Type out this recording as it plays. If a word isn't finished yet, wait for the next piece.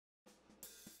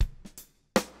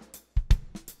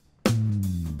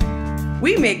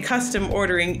We make custom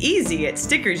ordering easy at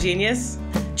Sticker Genius.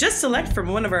 Just select from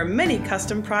one of our many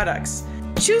custom products.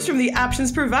 Choose from the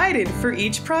options provided for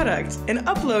each product and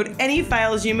upload any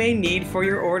files you may need for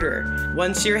your order.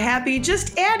 Once you're happy,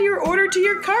 just add your order to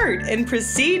your cart and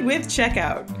proceed with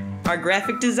checkout. Our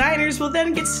graphic designers will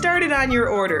then get started on your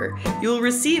order. You'll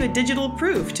receive a digital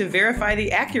proof to verify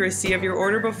the accuracy of your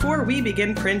order before we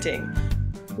begin printing.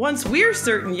 Once we're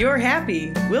certain you're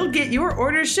happy, we'll get your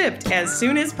order shipped as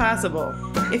soon as possible.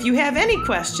 If you have any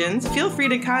questions, feel free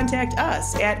to contact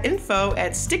us at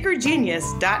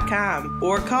info@stickergenius.com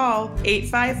or call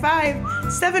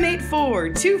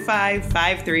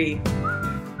 855-784-2553.